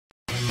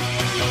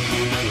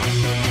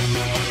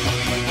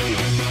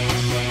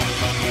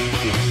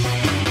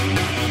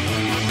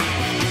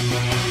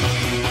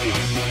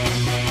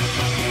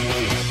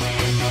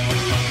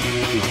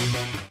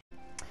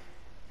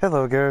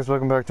Hello guys,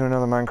 welcome back to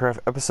another Minecraft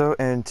episode,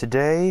 and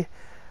today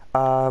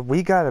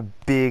we got a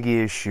big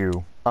issue.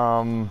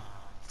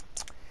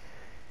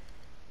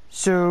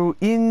 So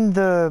in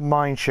the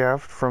mine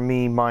shaft, from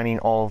me mining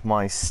all of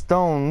my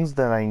stones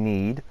that I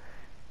need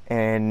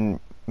and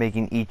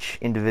making each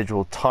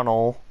individual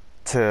tunnel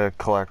to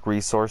collect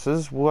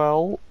resources,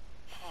 well,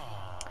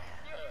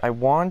 I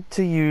want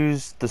to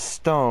use the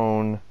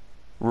stone,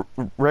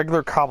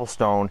 regular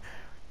cobblestone,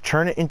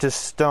 turn it into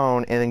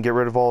stone, and then get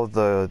rid of all of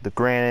the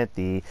granite,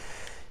 the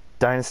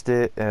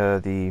dynasty,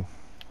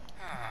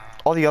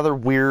 all the other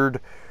weird,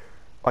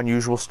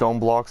 unusual stone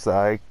blocks that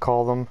I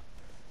call them.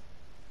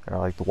 They're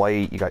like the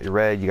white, you got your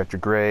red, you got your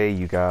gray,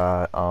 you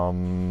got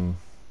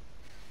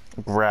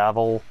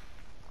gravel.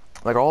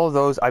 Like all of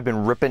those I've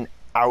been ripping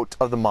out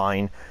of the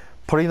mine,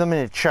 putting them in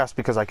a chest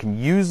because I can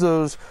use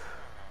those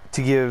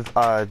to give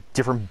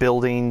different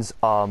buildings.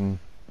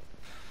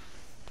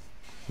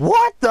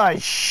 What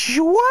the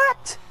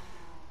what?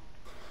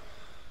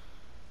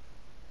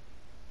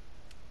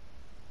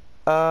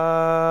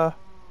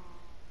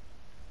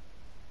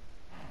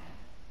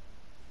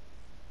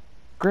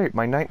 Great,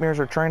 my nightmares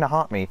are trying to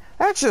haunt me.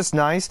 That's just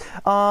nice.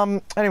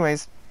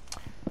 Anyways,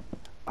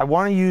 I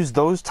want to use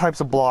those types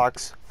of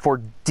blocks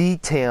for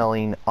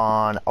detailing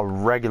on a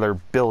regular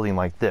building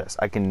like this.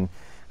 I can,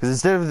 because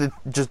instead of it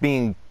just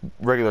being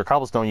regular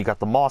cobblestone, you got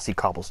the mossy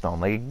cobblestone.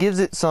 Like, it gives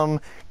it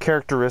some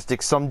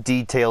characteristics, some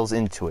details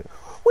into it,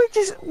 which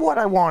is what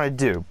I want to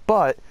do.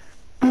 But,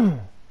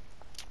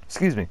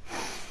 excuse me,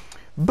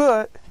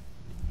 but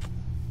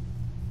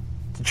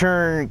to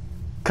turn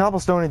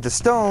cobblestone into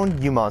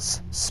stone, you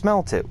must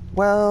smelt it.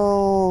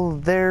 Well,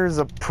 there's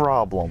a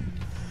problem.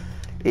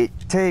 It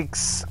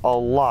takes a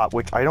lot,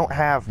 which I don't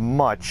have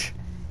much,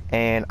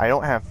 and I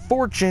don't have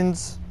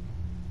fortunes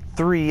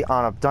 3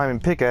 on a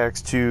diamond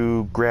pickaxe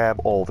to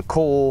grab all the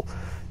coal,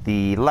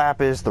 the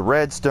lapis, the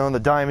redstone, the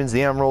diamonds,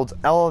 the emeralds,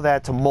 all of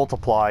that to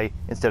multiply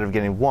instead of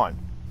getting 1.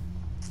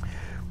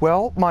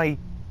 Well, my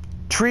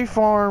tree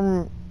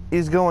farm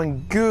is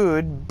going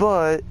good,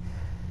 but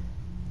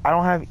I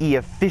don't have an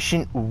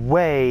efficient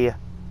way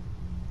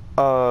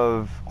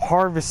of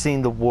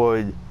harvesting the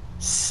wood,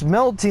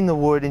 smelting the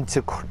wood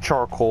into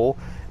charcoal,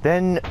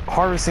 then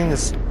harvesting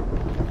this.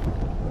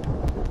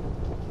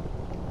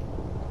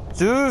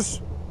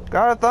 Zeus,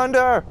 God of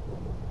Thunder,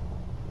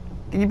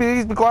 can you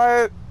please be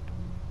quiet?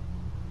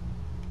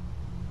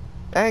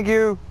 Thank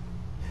you.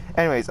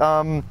 Anyways,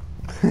 I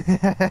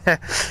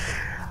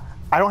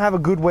don't have a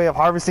good way of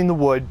harvesting the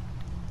wood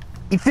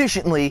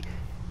efficiently,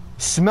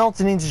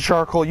 smelting into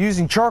charcoal,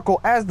 using charcoal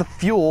as the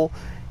fuel,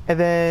 and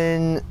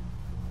then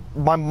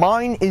my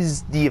mine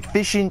is the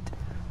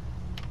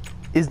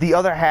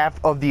other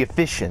half of the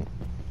efficient,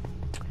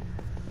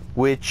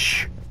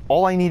 which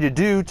all I need to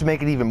do to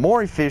make it even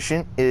more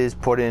efficient is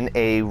put in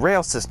a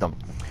rail system,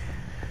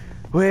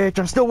 which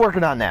I'm still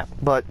working on that,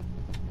 but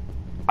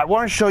I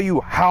want to show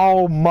you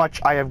how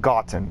much I have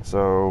gotten.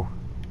 So,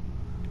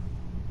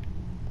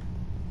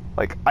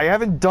 like, I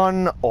haven't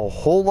done a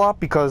whole lot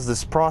because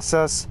this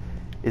process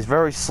is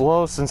very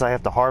slow, since I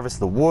have to harvest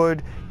the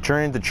wood,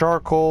 turn it into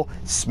charcoal,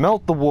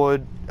 smelt the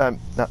wood,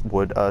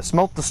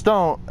 smelt the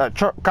stone, I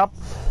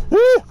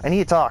need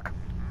to talk.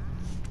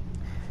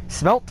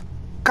 Smelt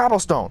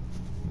cobblestone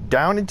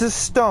down into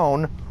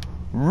stone,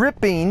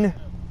 ripping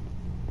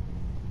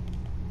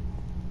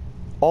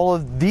all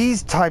of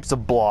these types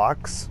of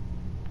blocks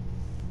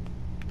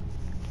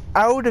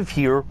out of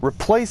here,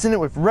 replacing it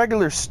with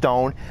regular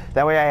stone.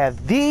 That way I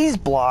have these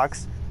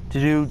blocks to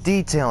do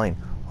detailing.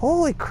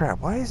 Holy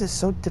crap, why is it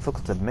so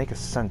difficult to make a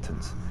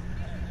sentence?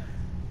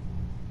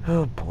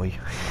 Oh boy.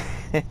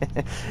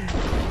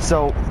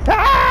 So,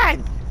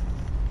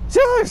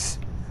 Zeus!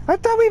 I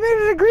thought we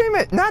made an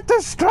agreement not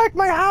to strike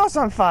my house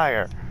on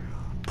fire.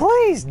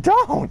 Please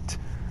don't.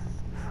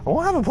 I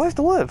won't have a place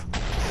to live.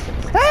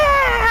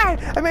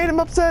 I made him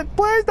upset.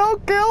 Please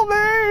don't kill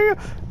me.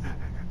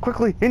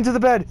 Quickly, into the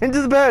bed,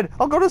 into the bed.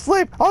 I'll go to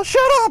sleep. I'll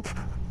shut up.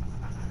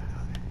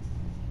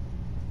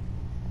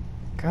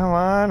 Come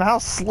on, how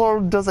slow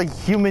does a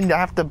human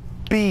have to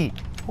be?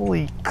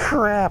 Holy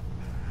crap.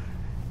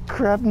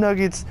 Crab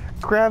nuggets,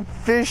 crab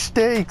fish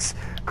steaks,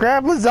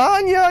 crab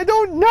lasagna, I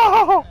don't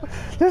know!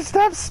 Just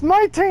stop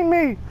smiting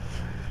me!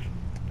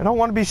 I don't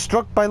want to be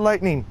struck by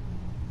lightning.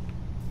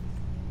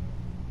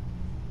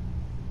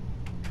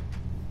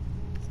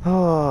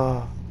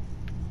 Oh,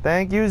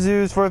 thank you,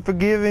 Zeus, for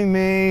forgiving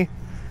me.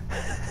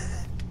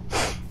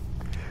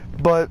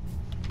 But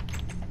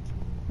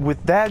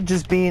with that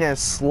just being as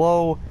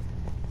slow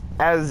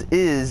as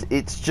is,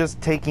 it's just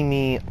taking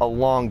me a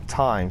long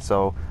time.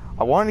 So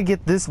I wanted to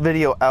get this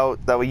video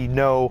out, that way you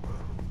know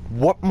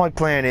what my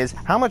plan is,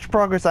 how much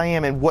progress I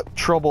am, and what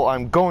trouble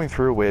I'm going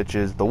through, which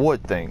is the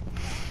wood thing.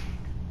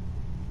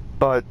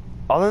 But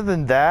other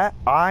than that,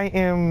 I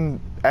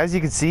am, as you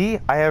can see,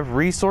 I have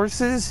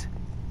resources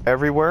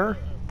everywhere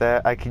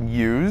that I can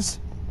use,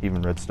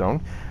 even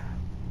redstone.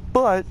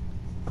 But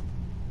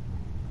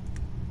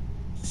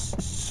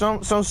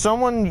so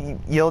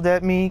someone yelled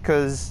at me,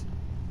 because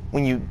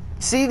when you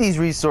see these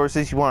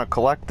resources, you want to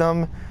collect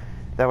them.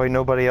 That way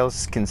nobody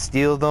else can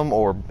steal them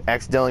or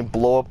accidentally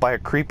blow up by a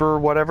creeper or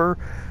whatever.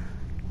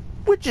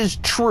 Which is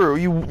true,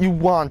 you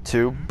want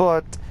to,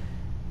 but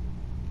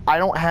I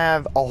don't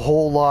have a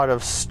whole lot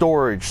of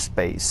storage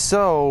space.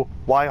 So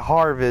why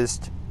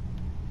harvest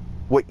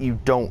what you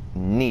don't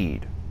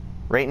need?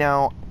 Right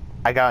now,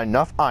 I got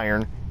enough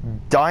iron.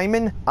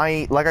 Diamond,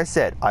 like I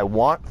said, I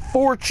want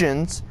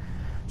fortunes,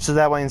 so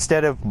that way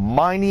instead of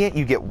mining it,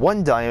 you get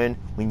 1 diamond.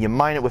 When you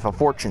mine it with a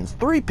Fortunes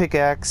 3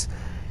 pickaxe,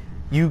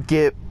 you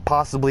get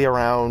possibly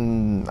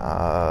around,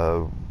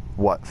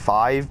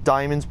 5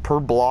 diamonds per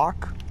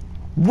block?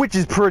 Which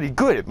is pretty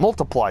good, it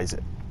multiplies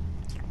it.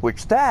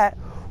 Which that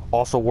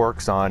also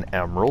works on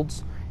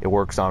emeralds, it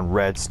works on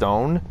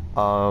redstone,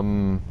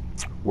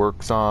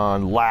 works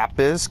on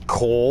lapis,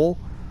 coal.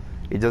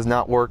 It does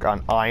not work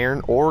on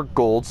iron or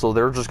gold, so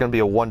they're just going to be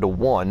a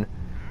 1-to-1.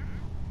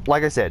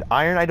 Like I said,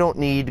 iron I don't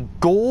need.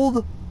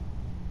 Gold,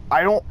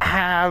 I don't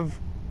have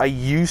a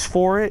use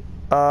for it.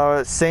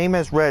 Same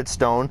as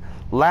redstone.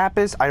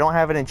 Lapis, I don't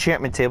have an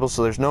enchantment table,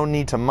 so there's no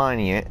need to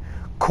mining it.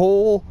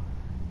 Coal,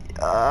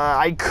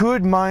 I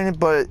could mine it,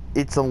 but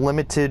it's a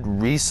limited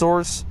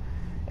resource.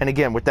 And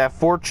again, with that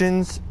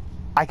fortunes,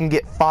 I can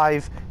get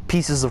 5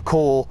 pieces of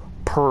coal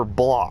per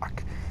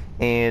block.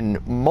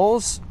 And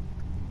most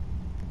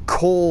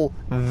coal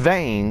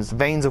veins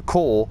of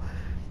coal,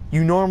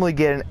 you normally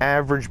get an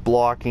average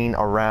blocking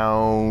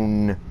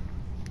around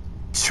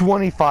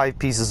 25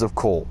 pieces of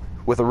coal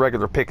with a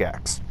regular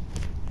pickaxe.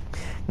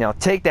 Now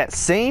take that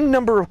same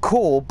number of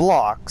coal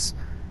blocks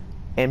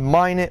and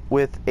mine it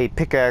with a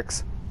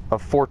pickaxe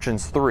of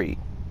Fortunes 3.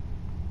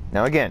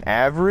 Now again,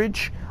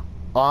 average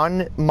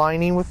on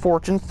mining with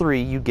Fortunes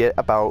 3, you get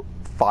about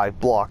 5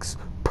 blocks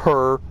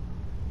per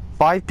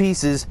 5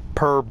 pieces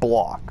per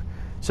block.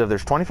 So if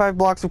there's 25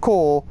 blocks of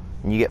coal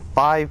and you get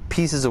 5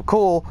 pieces of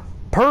coal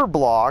per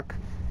block,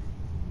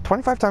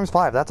 25 times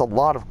 5, that's a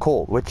lot of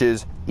coal, which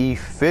is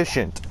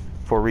efficient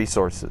for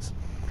resources.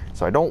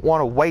 So I don't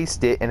want to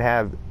waste it and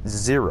have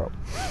 0.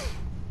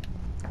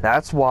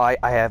 That's why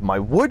I have my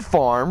wood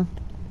farm,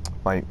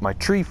 my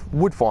tree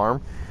wood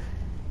farm,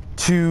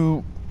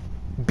 to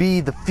be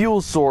the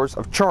fuel source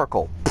of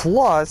charcoal,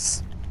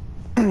 plus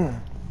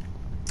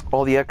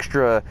all the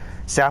extra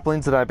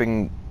saplings that I've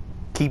been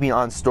keeping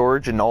on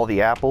storage and all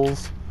the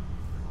apples.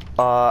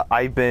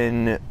 I've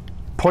been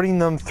putting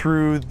them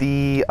through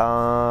the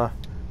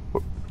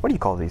what do you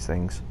call these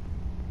things?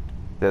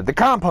 The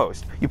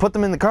compost. You put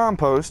them in the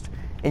compost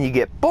and you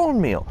get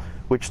bone meal,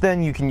 which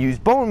then you can use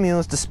bone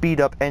meals to speed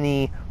up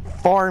any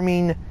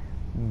farming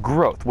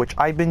growth, which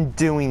I've been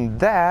doing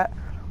that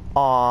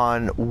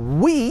on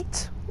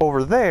wheat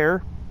over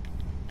there.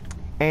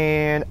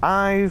 And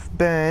I've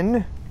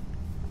been,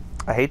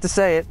 I hate to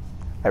say it,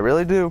 I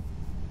really do,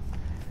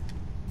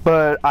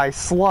 but I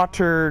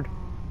slaughtered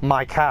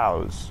my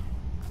cows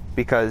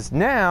because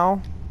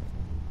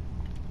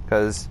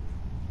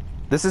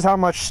this is how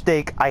much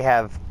steak I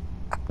have,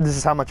 this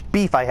is how much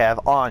beef I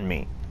have on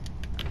me.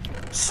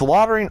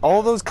 Slaughtering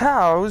all those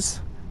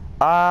cows,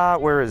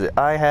 where is it?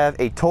 I have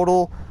a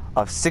total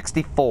of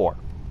 64.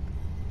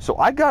 So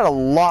I got a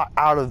lot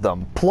out of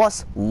them,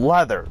 plus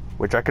leather,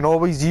 which I can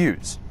always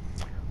use,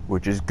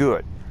 which is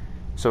good.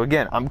 So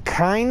again, I'm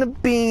kind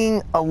of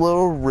being a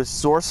little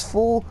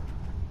resourceful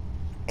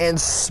and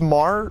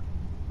smart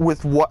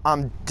with what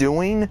I'm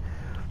doing,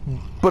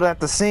 but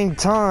at the same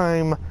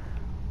time,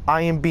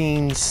 I am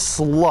being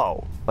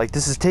slow. Like,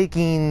 this is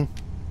taking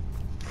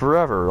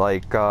forever.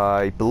 Like,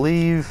 I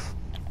believe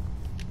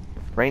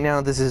right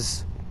now this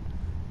is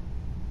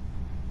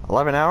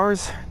 11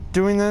 hours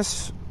doing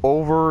this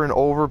over and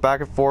over,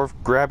 back and forth,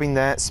 grabbing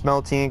that,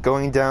 smelting it,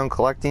 going down,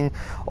 collecting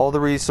all the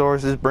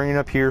resources, bringing it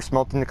up here,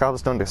 smelting the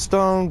cobblestone to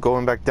stone,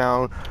 going back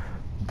down,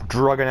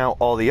 drugging out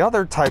all the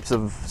other types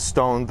of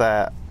stone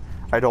that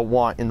I don't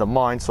want in the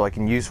mine so I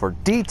can use for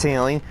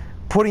detailing,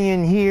 putting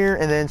in here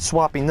and then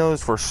swapping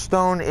those for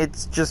stone.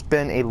 It's just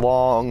been a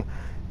long,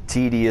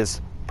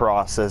 tedious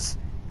process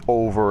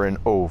over and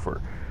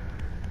over.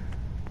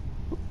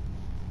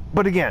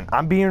 But again,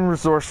 I'm being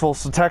resourceful,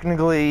 so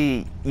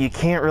technically you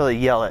can't really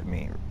yell at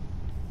me,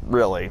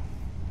 really,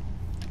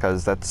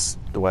 because that's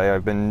the way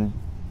I've been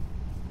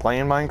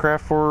playing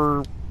Minecraft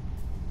for,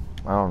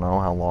 I don't know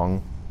how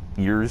long,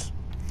 years,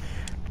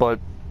 but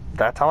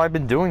that's how I've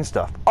been doing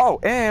stuff. Oh,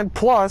 and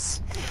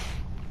plus,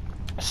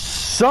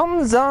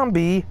 some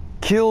zombie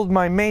killed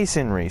my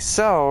masonry,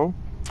 so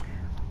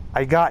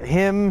I got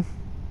him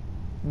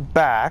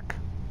back,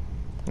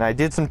 and I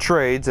did some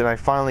trades, and I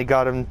finally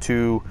got him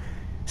to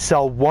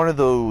sell one of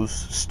those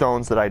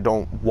stones that I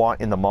don't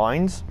want in the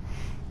mines,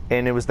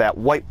 and it was that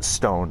white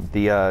stone,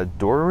 the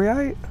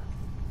dorite?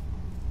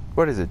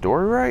 What is it,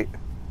 dorite?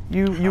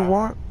 You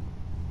want?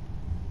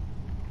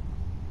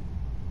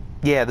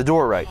 Yeah, the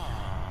dorite.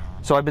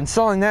 So I've been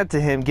selling that to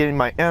him, getting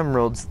my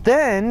emeralds.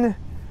 Then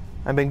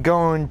I've been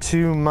going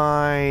to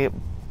my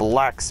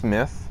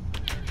blacksmith,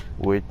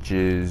 which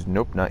is,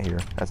 nope, not here.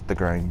 That's the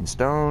grinding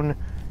stone.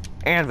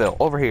 Anvil,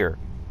 over here.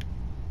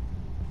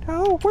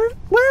 No,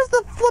 where's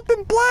the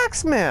flippin'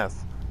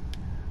 blacksmith?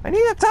 I need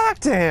to talk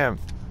to him.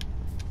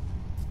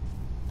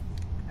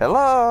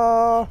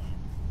 Hello?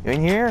 You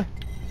in here?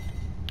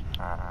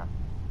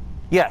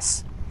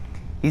 Yes.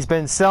 He's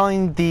been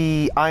selling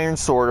the Iron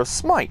Sword of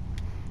Smite.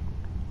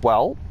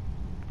 Well,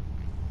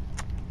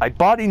 I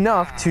bought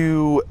enough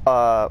to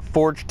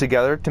forge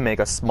together to make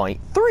a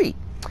Smite 3.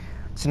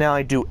 So now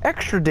I do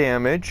extra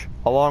damage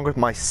along with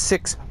my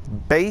 6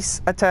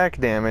 base attack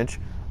damage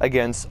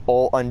against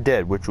all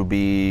undead, which would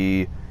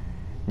be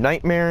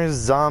nightmares,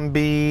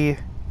 zombie,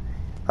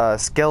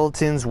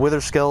 skeletons, wither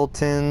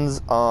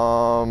skeletons.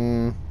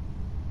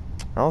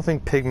 I don't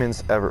think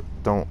pigments ever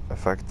don't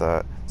affect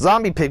that.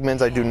 Zombie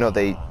pigments, I do know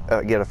they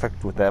get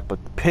affected with that, but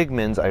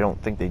pigments, I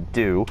don't think they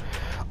do.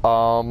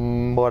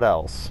 What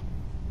else?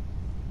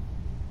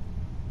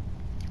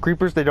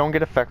 Creepers, they don't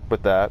get affected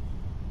with that.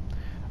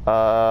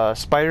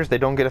 Spiders, they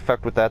don't get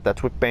affected with that.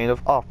 That's with Bane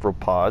of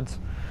Arthropods.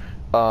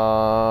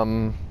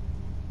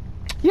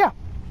 Yeah.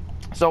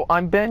 So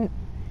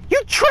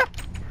you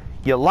tripped!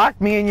 You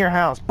locked me in your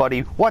house,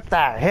 buddy. What the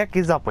heck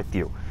is up with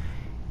you?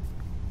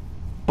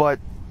 But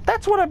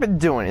that's what I've been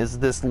doing, is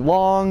this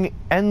long,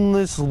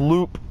 endless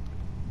loop,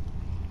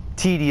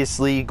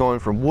 tediously going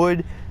from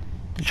wood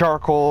to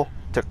charcoal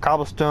to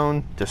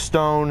cobblestone to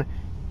stone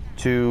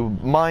to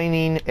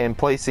mining and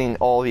placing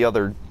all the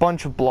other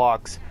bunch of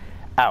blocks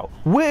out.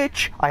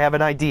 Which, I have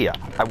an idea.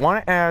 I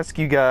want to ask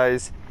you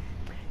guys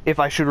if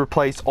I should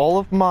replace all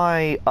of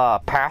my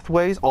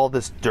pathways, all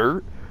this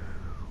dirt,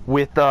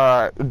 with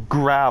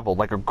gravel,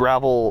 like a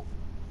gravel,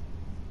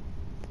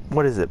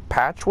 what is it,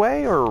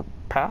 patchway or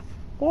path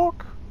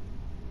walk?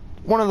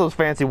 One of those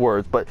fancy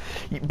words, but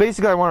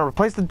basically I want to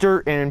replace the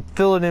dirt and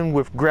fill it in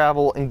with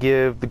gravel and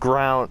give the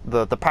ground,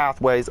 the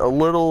pathways a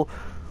little,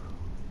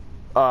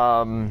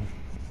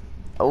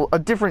 a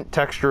different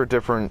texture, a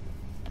different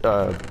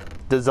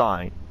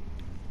design.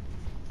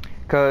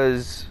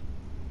 Because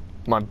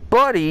my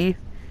buddy,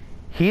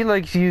 he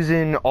likes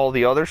using all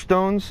the other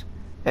stones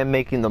and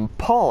making them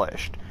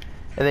polished.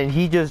 And then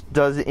he just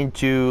does it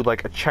into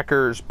like a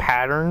checkers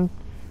pattern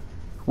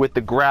with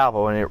the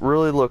gravel, and it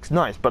really looks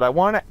nice. But I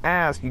want to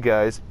ask you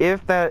guys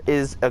if that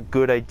is a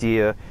good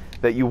idea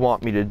that you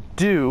want me to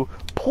do.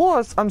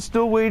 Plus, I'm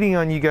still waiting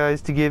on you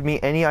guys to give me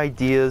any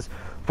ideas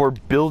for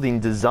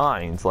building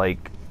designs.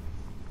 Like,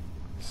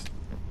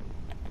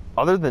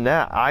 other than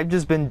that, I've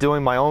just been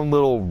doing my own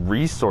little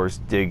resource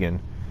digging.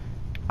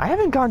 I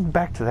haven't gone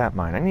back to that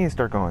mine. I need to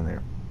start going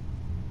there.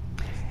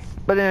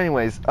 But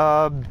anyways,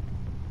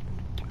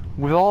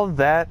 with all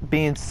that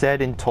being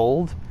said and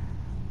told,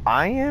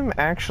 I am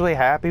actually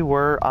happy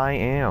where I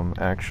am,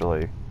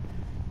 actually.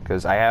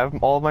 Because I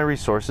have all of my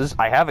resources.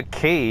 I have a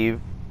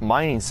cave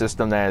mining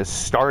system that is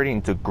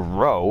starting to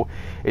grow.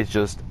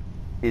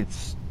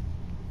 It's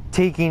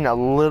taking a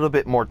little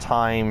bit more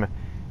time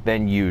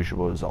than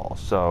usual is all.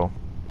 So,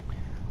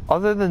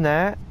 other than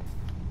that,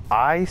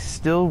 I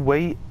still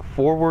wait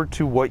forward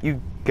to what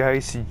you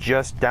guys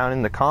suggest down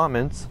in the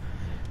comments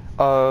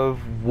of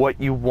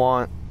what you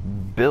want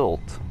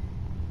built.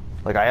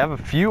 Like, I have a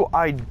few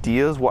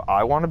ideas what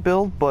I want to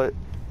build, but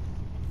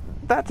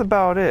that's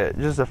about it.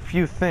 Just a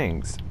few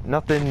things.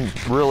 Nothing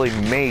really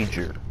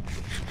major.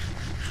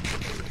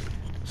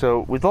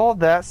 So, with all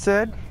that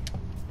said,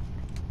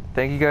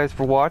 thank you guys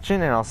for watching,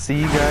 and I'll see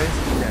you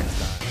guys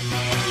next time.